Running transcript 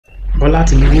Bola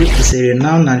Tinubu is a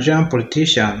renowned Nigerian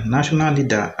politician, national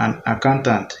leader, and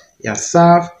accountant. He has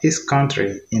served his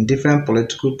country in different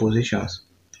political positions.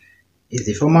 He is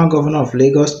the former governor of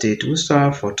Lagos State who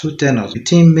served for two tenures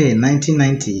between May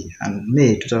 1990 and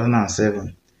May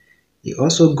 2007. He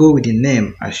also goes with the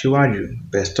name Asiwaju,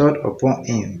 bestowed upon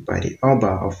him by the Oba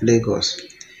of Lagos.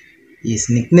 He is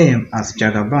nicknamed as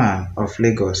Jagaban of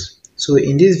Lagos. So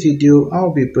in this video, I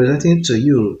will be presenting to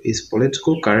you his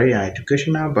political career,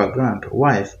 educational background,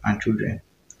 wife and children.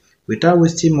 Without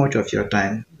wasting much of your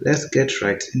time, let's get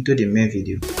right into the main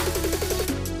video.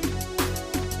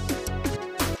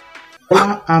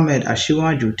 Bola Ahmed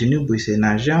Asiwaju Tinubu is a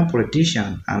Nigerian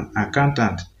politician and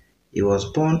accountant. He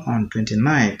was born on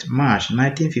 29th March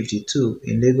 1952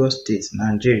 in Lagos State,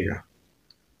 Nigeria.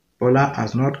 Bola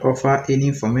has not offered any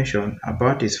information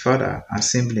about his father and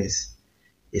siblings.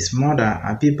 His mother,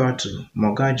 Abibatu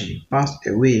Mogaji, passed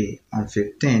away on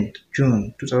 15th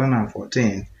June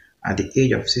 2014 at the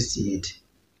age of 68.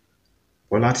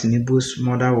 Bola Tinubu's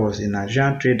mother was a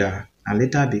Nigerian trader and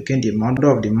later became the mother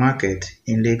of the market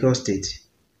in Lagos State.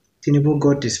 Tinubu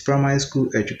got his primary school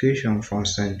education from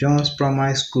St. John's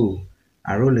Primary School,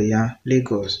 Aroleya,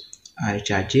 Lagos, and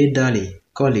Jaje Dali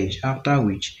College, after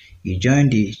which he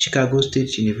joined the Chicago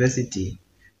State University,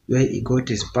 where he got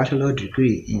his bachelor's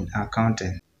degree in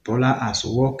accounting. Bola has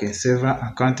worked in several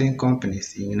accounting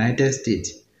companies in the United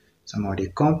States. Some of the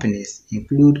companies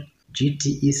include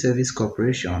GTE Service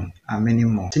Corporation and many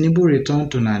more. Tinubu returned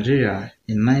to Nigeria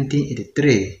in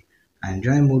 1983 and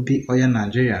joined Mobi Oil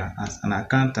Nigeria as an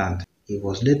accountant. He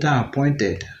was later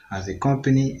appointed as a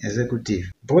company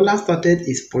executive. Bola started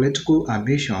his political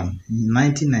ambition in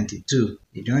 1992.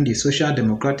 He joined the Social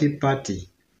Democratic Party.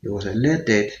 He was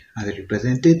elected as a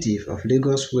representative of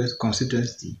Lagos West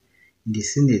constituency in the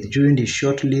Senate during the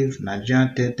short-lived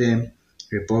Nigerian Third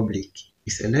Republic.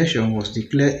 His election was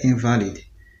declared invalid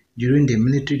during the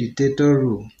military dictator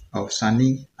rule of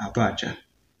Sani Abacha.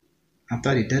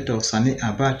 After the death of Sani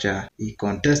Abacha, he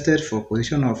contested for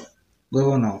position of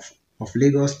governor of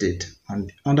Lagos State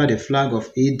under the flag of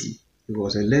AD. He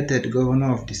was elected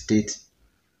governor of the state.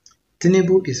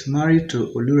 Tinubu is married to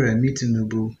Oluremi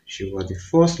Tinubu. She was the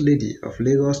first lady of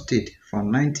Lagos State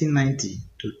from 1990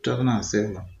 to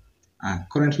 2007 and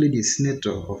currently the senator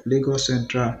of Lagos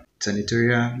Central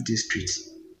Senatorial District.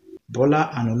 Bola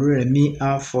and Oluremi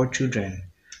have 4 children: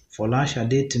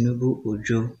 Folashade Tinubu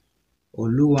Ojo,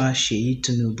 Oluwaseyi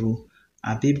Tinubu,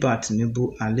 Abibat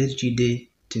Tinubu, and Jide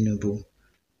Tinubu.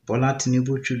 Bola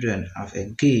Tinubu children have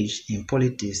engaged in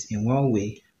politics in one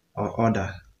way or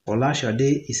other.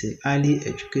 Folashade is a highly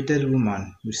educated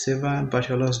woman with several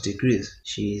bachelor's degrees.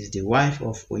 She is the wife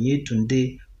of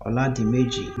Oyetunde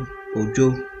Oladimeji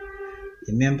Ojo,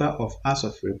 a member of House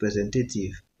of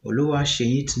Representatives.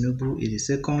 Oluwaseyi Tinubu is the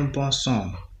second-born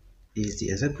son. He is the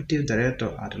executive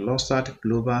director at Losat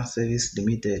Global Service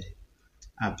Limited.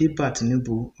 Abibat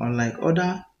Tinubu, unlike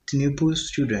other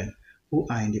Tinubu's children who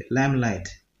are in the limelight,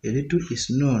 a little is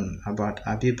known about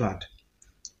Abibat.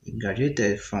 He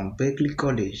graduated from Berklee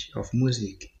College of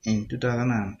Music in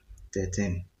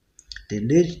 2013. The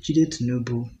late Jide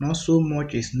Tinubu, not so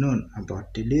much is known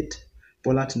about the late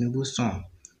Bola Tinubu's son.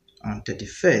 On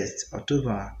 31st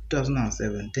October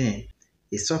 2017,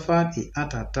 he suffered a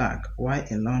heart attack while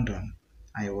in London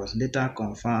and he was later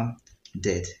confirmed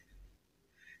dead.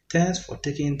 Thanks for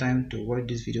taking time to watch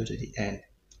this video to the end.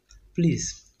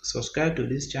 Please subscribe to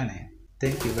this channel.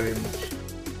 Thank you very much.